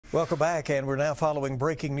Welcome back, and we're now following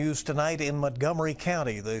breaking news tonight in Montgomery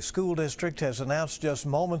County. The school district has announced just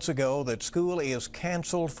moments ago that school is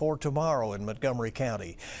canceled for tomorrow in Montgomery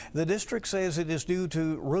County. The district says it is due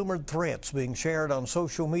to rumored threats being shared on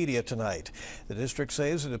social media tonight. The district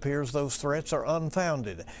says it appears those threats are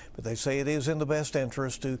unfounded, but they say it is in the best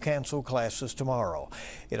interest to cancel classes tomorrow.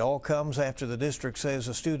 It all comes after the district says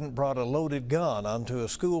a student brought a loaded gun onto a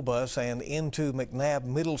school bus and into McNabb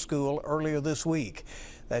Middle School earlier this week.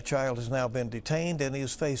 That child has now been detained and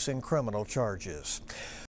is facing criminal charges.